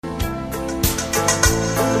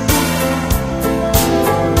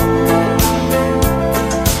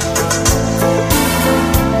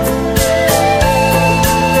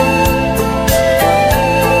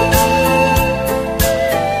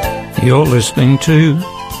You're listening to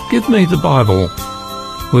Give Me the Bible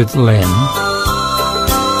with Len.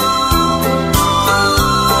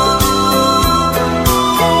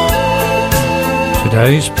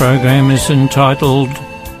 Today's program is entitled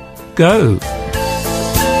Go.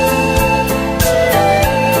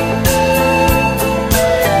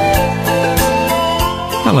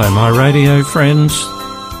 Hello, my radio friends.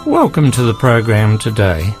 Welcome to the program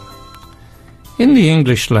today. In the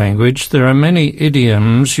English language, there are many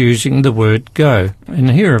idioms using the word go, and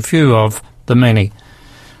here are a few of the many.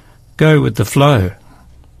 Go with the flow.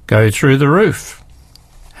 Go through the roof.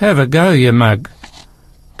 Have a go, you mug.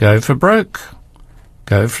 Go for broke.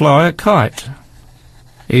 Go fly a kite.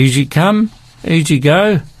 Easy come, easy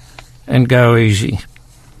go, and go easy.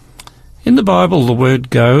 In the Bible, the word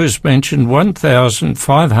go is mentioned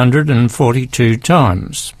 1,542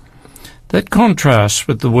 times. That contrasts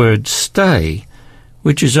with the word stay,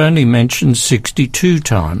 which is only mentioned 62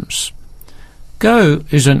 times. Go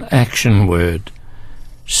is an action word.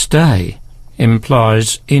 Stay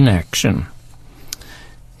implies inaction.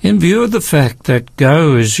 In view of the fact that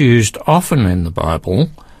go is used often in the Bible,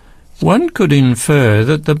 one could infer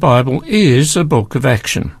that the Bible is a book of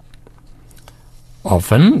action.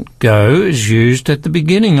 Often, go is used at the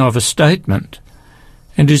beginning of a statement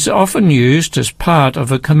and is often used as part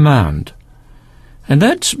of a command. And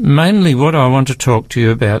that's mainly what I want to talk to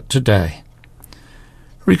you about today.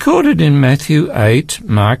 Recorded in Matthew 8,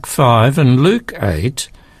 Mark 5 and Luke 8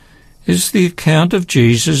 is the account of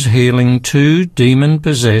Jesus healing 2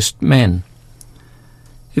 demon-possessed men.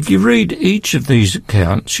 If you read each of these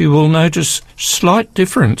accounts, you will notice slight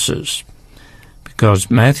differences, because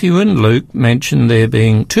Matthew and Luke mention there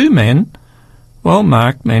being 2 men, while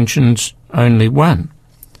Mark mentions only 1.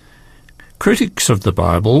 Critics of the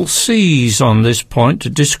Bible seize on this point to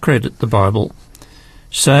discredit the Bible,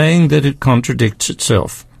 saying that it contradicts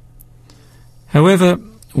itself. However,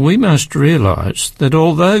 we must realize that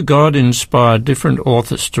although God inspired different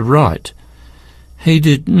authors to write, He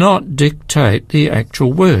did not dictate the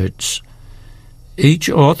actual words. Each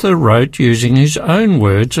author wrote using his own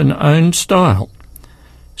words and own style,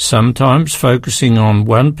 sometimes focusing on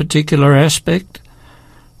one particular aspect,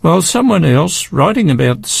 while someone else, writing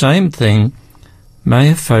about the same thing, may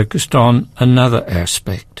have focused on another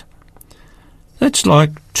aspect. That's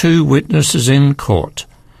like 2 witnesses in court,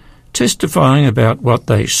 testifying about what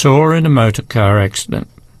they saw in a motor car accident.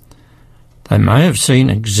 They may have seen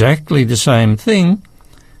exactly the same thing,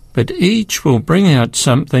 but each will bring out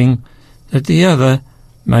something that the other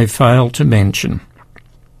may fail to mention.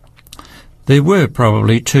 There were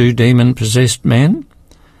probably 2 demon-possessed men,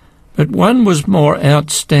 but one was more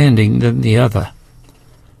outstanding than the other.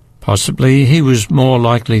 Possibly he was more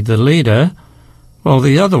likely the leader, while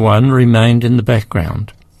the other one remained in the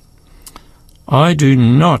background. I do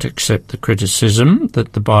not accept the criticism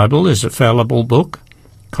that the Bible is a fallible book,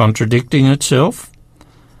 contradicting itself.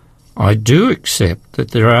 I do accept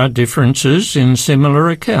that there are differences in similar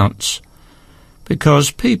accounts,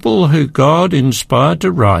 because people who God inspired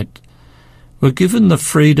to write were given the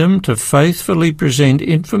freedom to faithfully present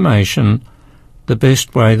information the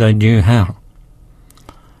best way they knew how.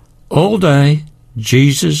 All day,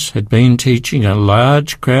 Jesus had been teaching a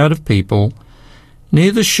large crowd of people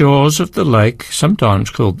near the shores of the lake,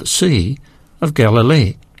 sometimes called the Sea, of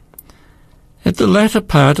Galilee. At the latter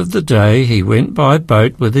part of the day, he went by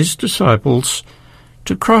boat with his disciples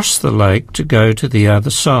to cross the lake to go to the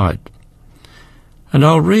other side. And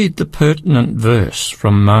I'll read the pertinent verse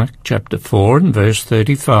from Mark chapter 4 and verse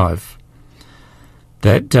 35.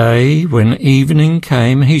 That day, when evening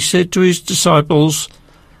came, he said to his disciples,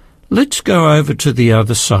 "Let's go over to the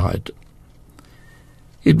other side."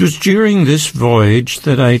 It was during this voyage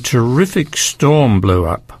that a terrific storm blew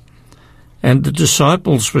up, and the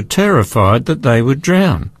disciples were terrified that they would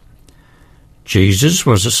drown. Jesus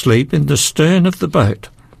was asleep in the stern of the boat,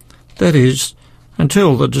 that is,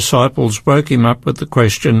 until the disciples woke him up with the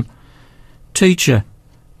question, "Teacher,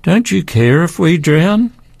 don't you care if we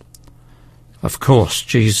drown?" Of course,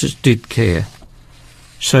 Jesus did care.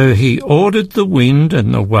 So he ordered the wind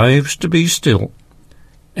and the waves to be still,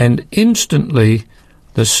 and instantly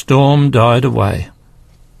the storm died away.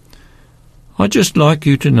 I'd just like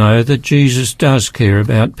you to know that Jesus does care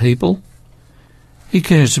about people. He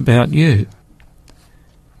cares about you.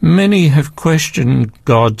 Many have questioned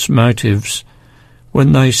God's motives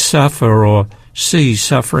when they suffer or see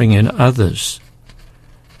suffering in others.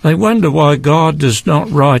 They wonder why God does not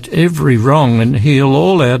right every wrong and heal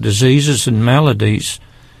all our diseases and maladies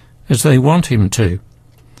as they want him to.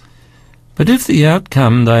 But if the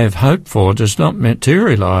outcome they have hoped for does not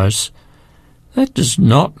materialize, that does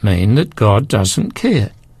not mean that God doesn't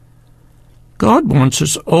care. God wants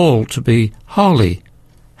us all to be holy,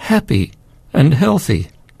 happy, and healthy.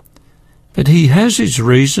 But he has his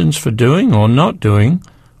reasons for doing or not doing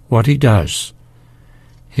what he does.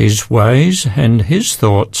 His ways and his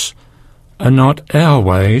thoughts are not our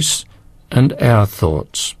ways and our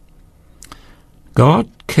thoughts.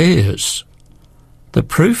 God cares. The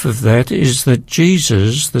proof of that is that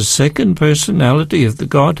Jesus, the second personality of the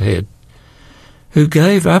Godhead, who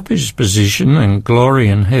gave up his position and glory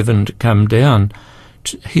in heaven to come down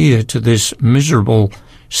here to this miserable,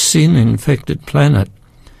 sin-infected planet,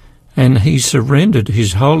 and he surrendered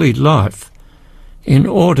his holy life in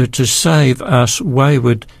order to save us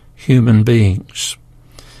wayward human beings.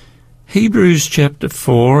 Hebrews chapter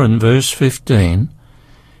 4 and verse 15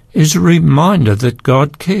 is a reminder that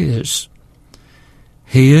God cares.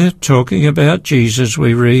 Here, talking about Jesus,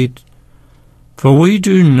 we read, "For we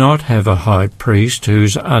do not have a high priest who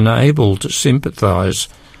is unable to sympathize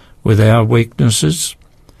with our weaknesses,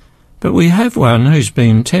 but we have one who's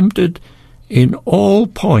been tempted in all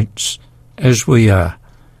points as we are,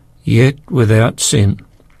 yet without sin."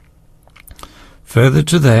 Further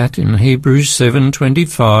to that, in Hebrews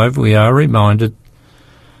 7:25, we are reminded,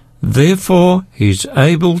 "Therefore he is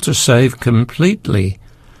able to save completely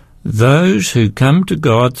those who come to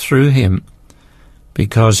God through him,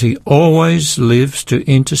 because he always lives to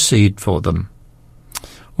intercede for them."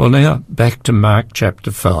 Well, now back to Mark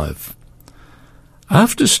chapter 5.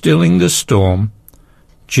 After stilling the storm,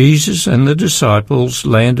 Jesus and the disciples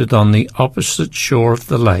landed on the opposite shore of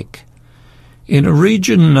the lake, in a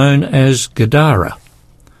region known as Gadara.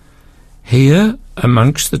 Here,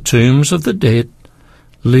 amongst the tombs of the dead,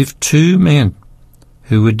 lived two men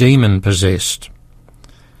who were demon-possessed.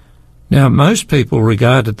 Now, most people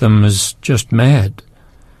regarded them as just mad,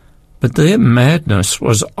 but their madness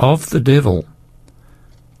was of the devil.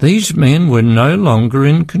 These men were no longer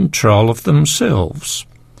in control of themselves.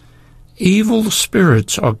 Evil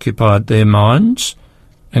spirits occupied their minds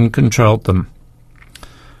and controlled them.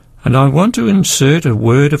 And I want to insert a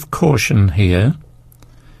word of caution here.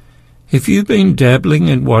 If you've been dabbling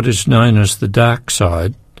in what is known as the dark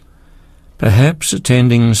side, perhaps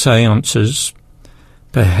attending seances,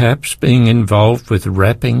 perhaps being involved with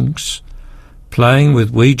rappings, playing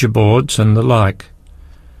with Ouija boards and the like,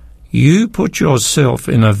 you put yourself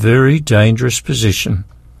in a very dangerous position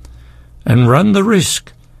and run the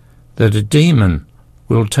risk that a demon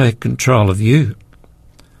will take control of you.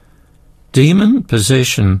 Demon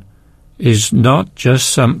possession is not just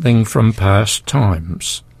something from past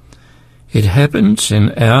times. It happens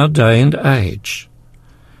in our day and age.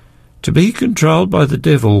 To be controlled by the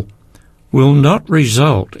devil will not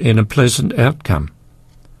result in a pleasant outcome.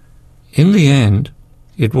 In the end,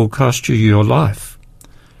 it will cost you your life.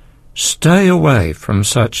 Stay away from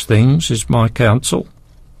such things is my counsel.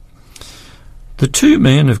 The two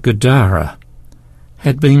men of Gadara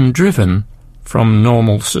had been driven from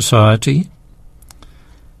normal society.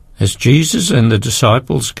 As Jesus and the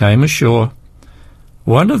disciples came ashore,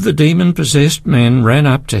 one of the demon-possessed men ran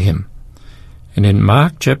up to him. And in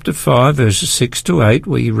Mark chapter 5, verses 6 to 8,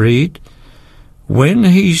 we read, "When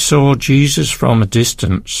he saw Jesus from a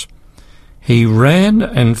distance, he ran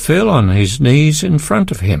and fell on his knees in front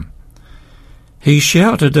of him. He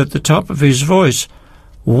shouted at the top of his voice,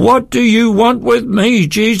 'What do you want with me,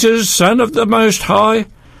 Jesus, Son of the Most High?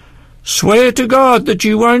 Swear to God that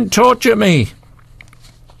you won't torture me.'"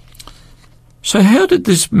 So how did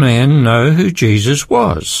this man know who Jesus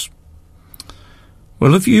was?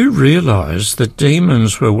 Well, if you realize that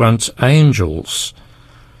demons were once angels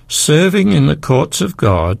serving in the courts of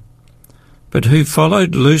God, but who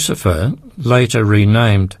followed Lucifer, later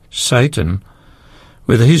renamed Satan,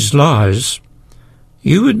 with his lies,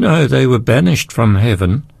 you would know they were banished from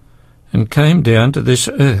heaven and came down to this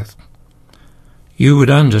earth. You would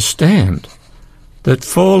understand that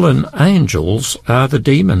fallen angels are the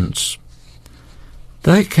demons.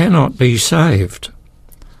 They cannot be saved.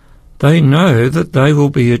 They know that they will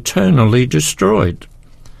be eternally destroyed.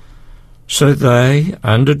 So they,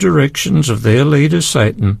 under directions of their leader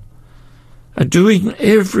Satan, are doing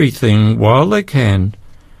everything while they can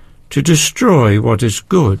to destroy what is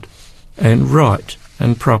good and right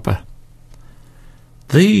and proper.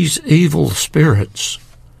 These evil spirits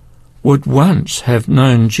would once have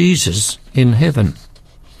known Jesus in heaven.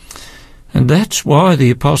 And that's why the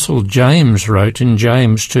Apostle James wrote in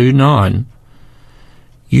James 2:9,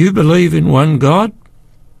 "You believe in one God?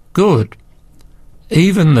 Good.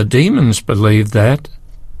 Even the demons believe that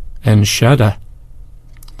and shudder."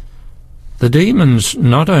 The demons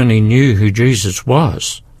not only knew who Jesus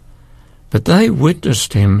was, but they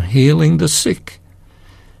witnessed him healing the sick,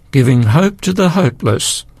 giving hope to the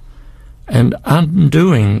hopeless, and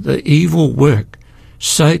undoing the evil work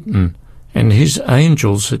Satan and his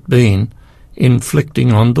angels had been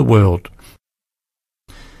inflicting on the world.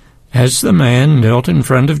 As the man knelt in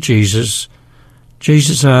front of Jesus,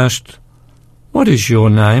 Jesus asked, "What is your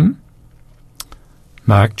name?"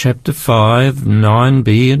 Mark chapter 5,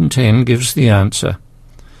 9b and 10 gives the answer.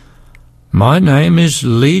 "My name is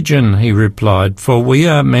Legion," he replied, "for we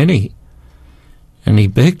are many." And he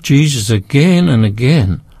begged Jesus again and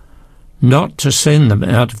again not to send them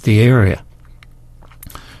out of the area.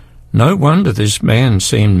 No wonder this man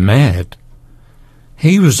seemed mad.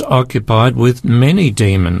 He was occupied with many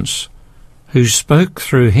demons who spoke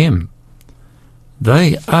through him.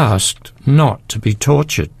 They asked not to be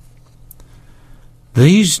tortured.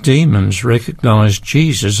 These demons recognized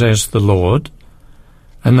Jesus as the Lord,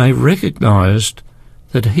 and they recognized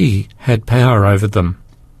that he had power over them.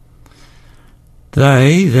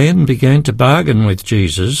 They then began to bargain with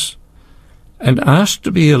Jesus and asked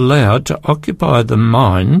to be allowed to occupy the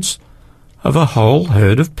minds of a whole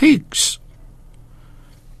herd of pigs.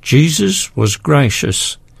 Jesus was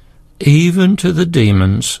gracious even to the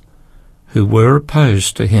demons who were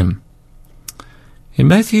opposed to him. In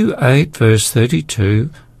Matthew 8, verse 32,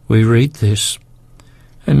 we read this,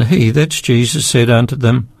 "And he," that's Jesus, "said unto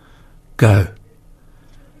them, Go.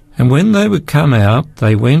 And when they were come out,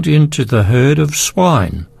 they went into the herd of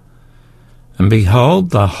swine. And behold,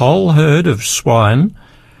 the whole herd of swine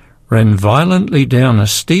ran violently down a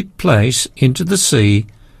steep place into the sea,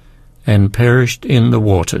 and perished in the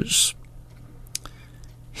waters."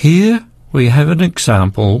 Here we have an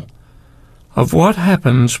example of what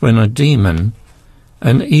happens when a demon,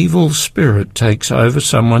 an evil spirit, takes over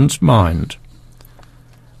someone's mind.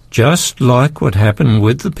 Just like what happened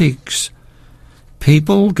with the pigs,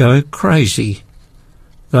 people go crazy.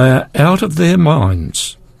 They are out of their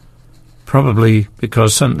minds, probably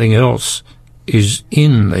because something else is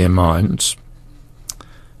in their minds.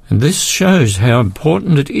 And this shows how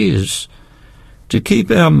important it is to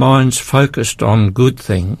keep our minds focused on good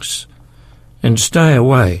things and stay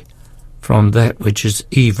away from that which is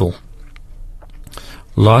evil.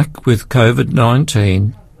 Like with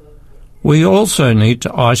COVID-19, we also need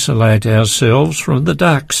to isolate ourselves from the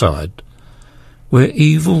dark side, where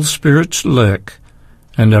evil spirits lurk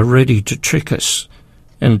and are ready to trick us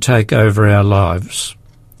and take over our lives.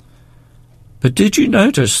 But did you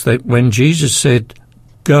notice that when Jesus said,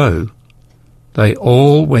 "Go," they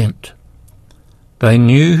all went? They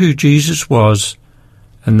knew who Jesus was,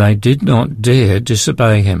 and they did not dare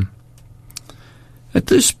disobey him. At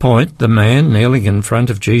this point, the man kneeling in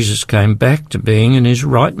front of Jesus came back to being in his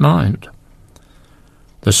right mind.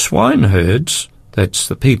 The swineherds, that's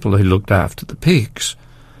the people who looked after the pigs,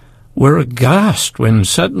 were aghast when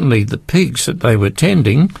suddenly the pigs that they were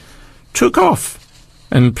tending took off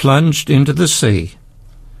and plunged into the sea.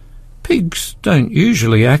 Pigs don't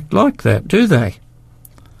usually act like that, do they?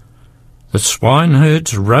 The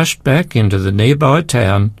swineherds rushed back into the nearby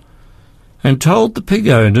town and told the pig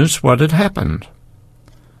owners what had happened.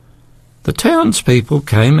 The townspeople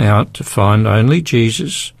came out to find only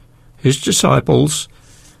Jesus, his disciples,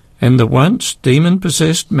 and the once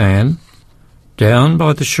demon-possessed man down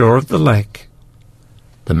by the shore of the lake.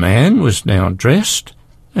 The man was now dressed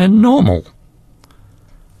and normal.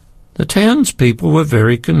 The townspeople were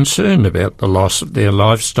very concerned about the loss of their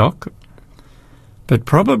livestock, but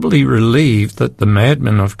probably relieved that the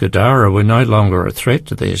madmen of Gadara were no longer a threat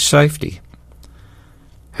to their safety.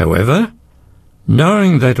 However,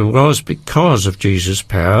 knowing that it was because of Jesus'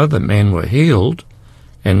 power that men were healed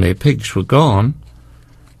and their pigs were gone,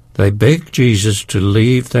 they begged Jesus to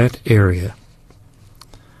leave that area.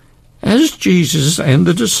 As Jesus and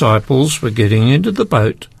the disciples were getting into the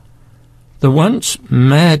boat, the once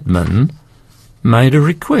madman made a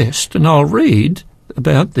request, and I'll read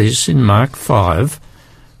about this in Mark 5,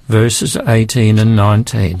 verses 18 and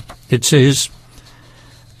 19. It says,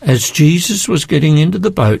 "As Jesus was getting into the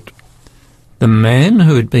boat, the man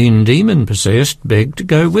who had been demon-possessed begged to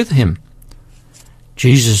go with him.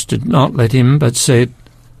 Jesus did not let him, but said,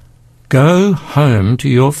 'Go home to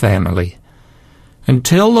your family and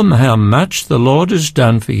tell them how much the Lord has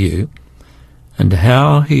done for you and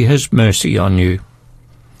how he has mercy on you.'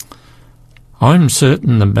 I'm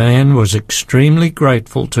certain the man was extremely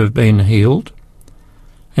grateful to have been healed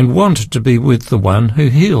and wanted to be with the one who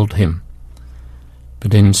healed him.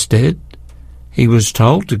 But instead, he was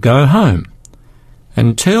told to go home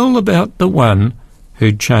and tell about the one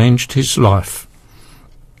who changed his life.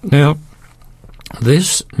 Now,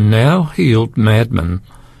 this now healed madman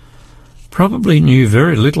probably knew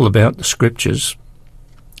very little about the Scriptures.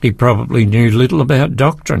 He probably knew little about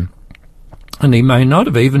doctrine. and he may not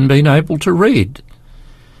have even been able to read,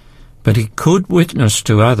 but he could witness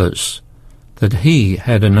to others that he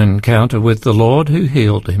had an encounter with the Lord who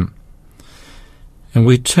healed him. And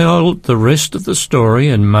we tell the rest of the story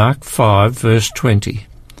in Mark 5, verse 20,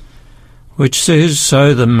 which says,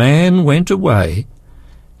 "So the man went away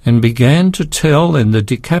and began to tell in the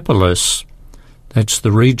Decapolis," that's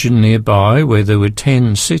the region nearby where there were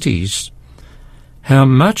 10 cities, "how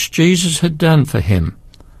much Jesus had done for him.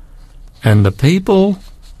 And the people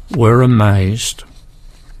were amazed."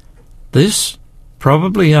 This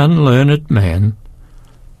probably unlearned man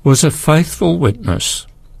was a faithful witness,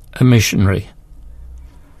 a missionary.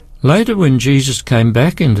 Later, when Jesus came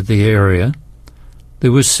back into the area,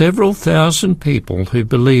 there were several thousand people who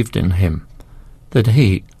believed in him, that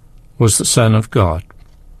he was the Son of God.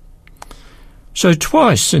 So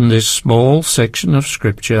twice in this small section of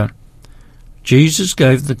Scripture, Jesus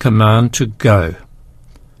gave the command to go.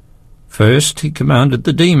 First, he commanded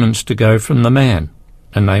the demons to go from the man,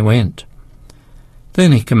 and they went.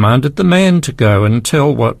 Then he commanded the man to go and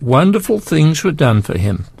tell what wonderful things were done for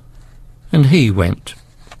him, and he went.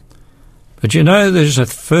 But you know, there's a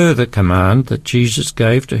further command that Jesus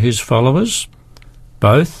gave to his followers,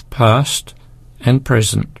 both past and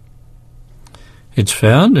present. It's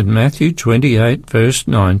found in Matthew 28, verse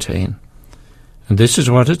 19, and this is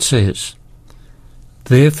what it says: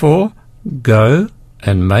 "Therefore go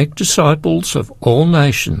and make disciples of all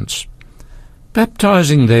nations,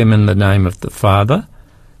 baptizing them in the name of the Father,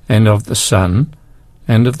 and of the Son,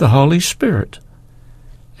 and of the Holy Spirit,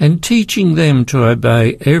 and teaching them to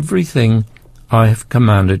obey everything I have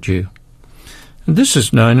commanded you." And this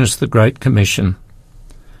is known as the Great Commission.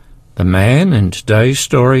 The man in today's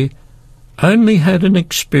story only had an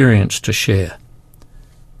experience to share,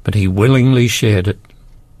 but he willingly shared it.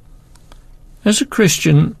 As a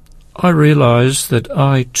Christian, I realise that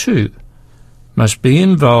I, too, must be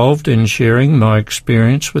involved in sharing my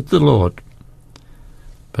experience with the Lord.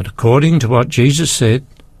 But according to what Jesus said,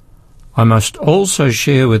 I must also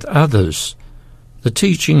share with others the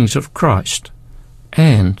teachings of Christ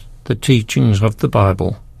and the teachings of the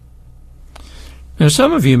Bible. Now,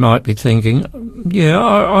 some of you might be thinking, yeah,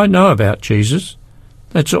 I know about Jesus.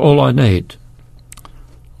 That's all I need.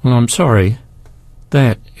 Well, I'm sorry,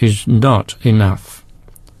 that is not enough.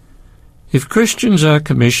 If Christians are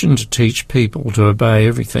commissioned to teach people to obey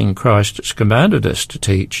everything Christ has commanded us to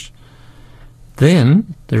teach,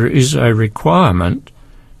 then there is a requirement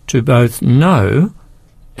to both know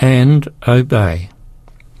and obey.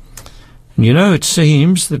 And you know, it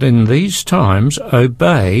seems that in these times,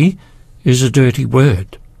 obey is a dirty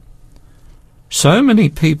word. So many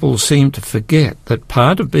people seem to forget that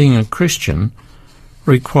part of being a Christian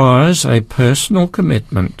requires a personal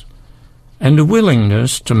commitment and a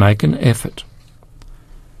willingness to make an effort.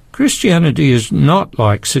 Christianity is not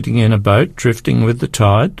like sitting in a boat drifting with the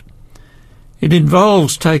tide. It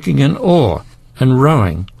involves taking an oar and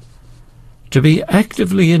rowing, to be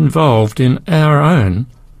actively involved in our own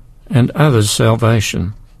and others'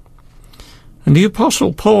 salvation. And the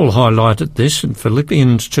Apostle Paul highlighted this in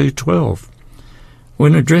Philippians 2:12,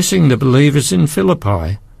 when addressing the believers in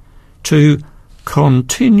Philippi, to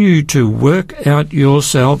continue to work out your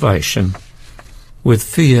salvation with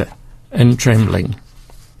fear and trembling.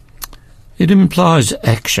 It implies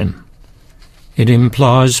action. It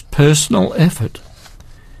implies personal effort.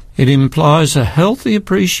 It implies a healthy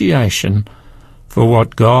appreciation for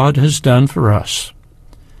what God has done for us.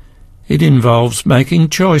 It involves making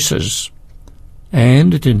choices,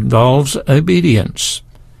 and it involves obedience.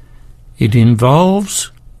 It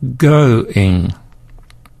involves going.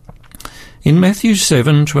 In Matthew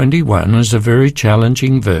 7:21 is a very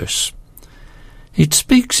challenging verse. It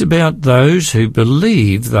speaks about those who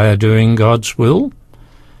believe they are doing God's will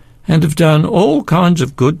and have done all kinds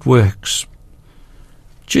of good works.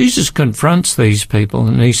 Jesus confronts these people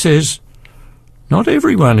and he says, "Not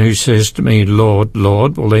everyone who says to me, 'Lord,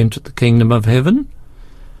 Lord,' will enter the kingdom of heaven,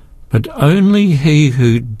 but only he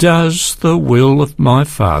who does the will of my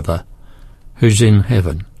Father who's in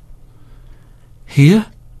heaven." Here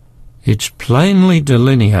it's plainly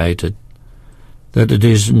delineated that it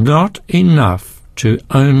is not enough to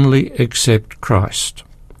only accept Christ.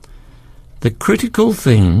 The critical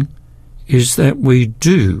thing is that we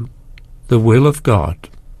do the will of God.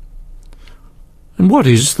 And what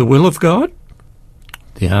is the will of God?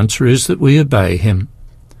 The answer is that we obey him.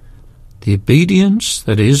 The obedience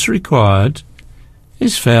that is required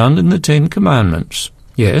is found in the 10 Commandments.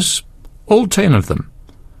 Yes, all 10 of them.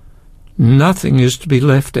 Nothing is to be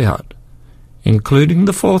left out, including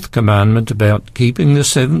the 4th commandment about keeping the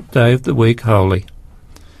 7th day of the week holy.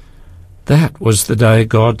 That was the day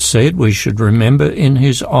God said we should remember in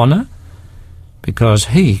his honour, because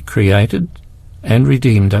he created and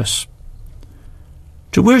redeemed us.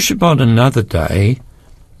 To worship on another day,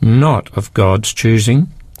 not of God's choosing,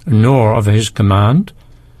 nor of his command,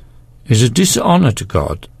 is a dishonour to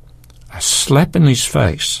God, a slap in his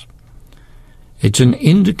face. It's an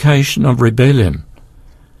indication of rebellion,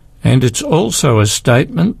 and it's also a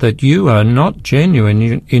statement that you are not genuine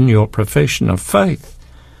in your profession of faith,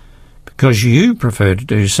 because you prefer to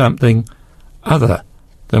do something other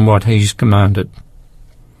than what he's commanded.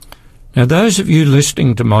 Now, those of you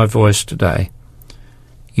listening to my voice today,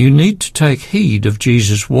 you need to take heed of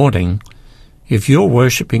Jesus' warning if you're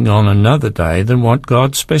worshipping on another day than what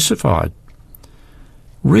God specified.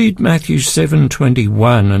 Read Matthew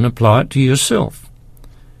 7:21 and apply it to yourself.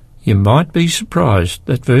 You might be surprised.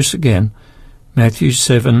 That verse again, Matthew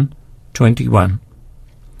 7:21.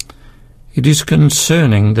 It is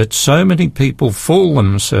concerning that so many people fool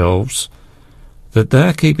themselves that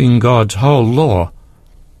they're keeping God's whole law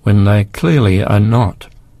when they clearly are not.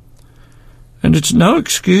 And it's no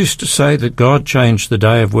excuse to say that God changed the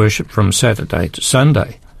day of worship from Saturday to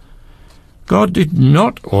Sunday. God did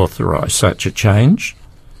not authorise such a change.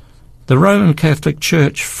 The Roman Catholic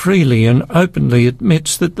Church freely and openly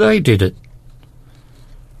admits that they did it.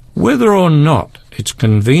 Whether or not it's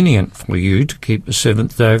convenient for you to keep the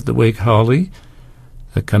seventh day of the week holy,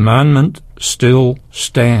 the commandment still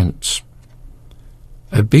stands.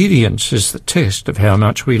 Obedience is the test of how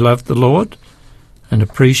much we love the Lord and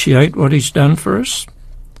appreciate what he's done for us.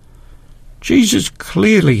 Jesus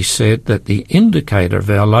clearly said that the indicator of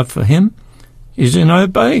our love for him is in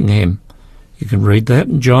obeying him. You can read that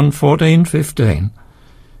in John 14:15.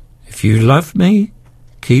 If you love me,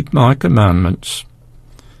 keep my commandments.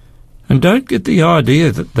 And don't get the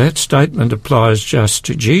idea that that statement applies just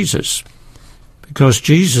to Jesus, because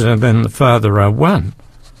Jesus and the Father are one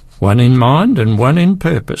in mind and one in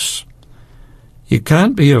purpose. You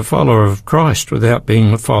can't be a follower of Christ without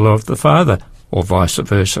being a follower of the Father, or vice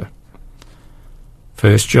versa.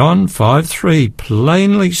 1 John 5:3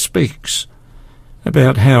 plainly speaks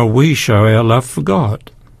about how we show our love for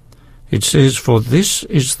God. It says, "For this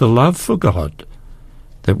is the love for God,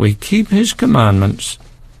 that we keep his commandments,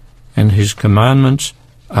 and his commandments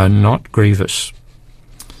are not grievous."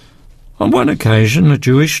 On one occasion, a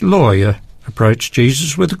Jewish lawyer approached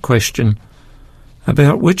Jesus with a question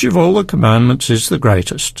about which of all the commandments is the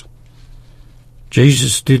greatest.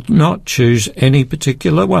 Jesus did not choose any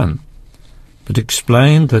particular one, but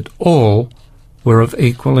explained that all were of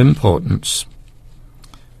equal importance.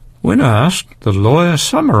 When asked, the lawyer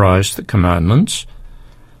summarized the commandments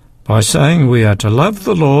by saying we are to love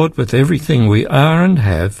the Lord with everything we are and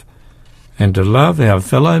have, and to love our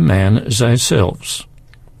fellow man as ourselves.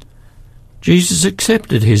 Jesus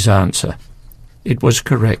accepted his answer. It was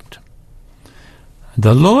correct.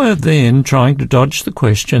 The lawyer then, trying to dodge the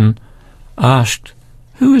question, asked,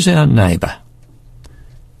 "Who is our neighbour?"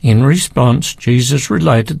 In response, Jesus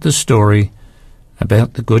related the story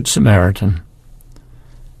about the Good Samaritan.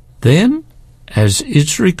 Then, as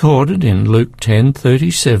is recorded in Luke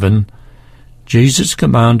 10:37, Jesus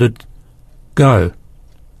commanded, "Go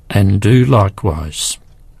and do likewise."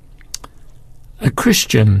 A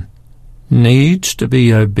Christian needs to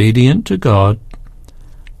be obedient to God,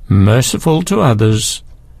 merciful to others,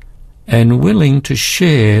 and willing to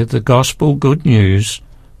share the gospel good news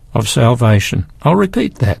of salvation. I'll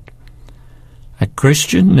repeat that. A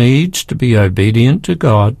Christian needs to be obedient to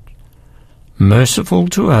God, merciful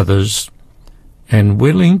to others, and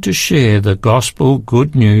willing to share the gospel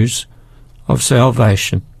good news of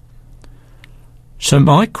salvation. So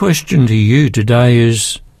my question to you today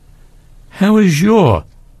is, how is your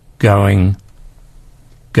going?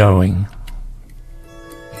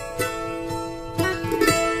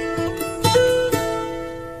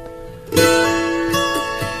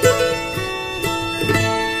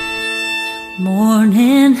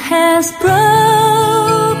 Morning has broken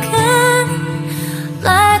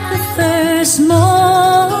like the first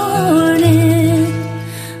morning.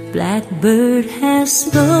 Blackbird has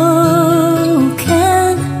spoken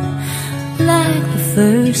like the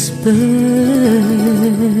first bird.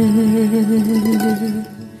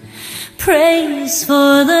 Praise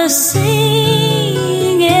for the singing,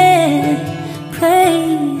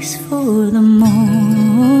 praise for the morning.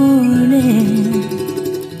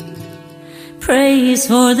 Praise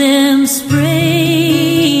for them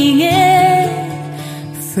springing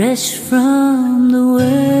fresh from the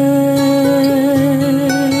word,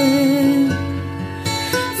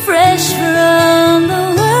 fresh from the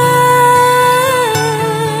word.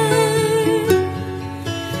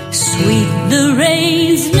 Sweet the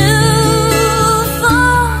rain's new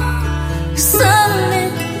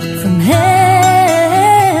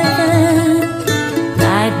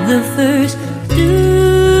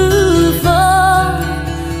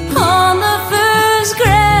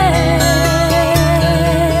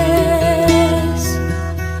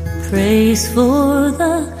praise for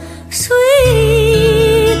the sweetness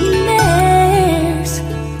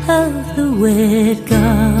of the wet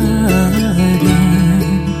garden,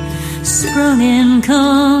 sprung in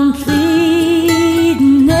completeness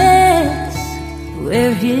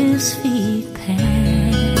where his feet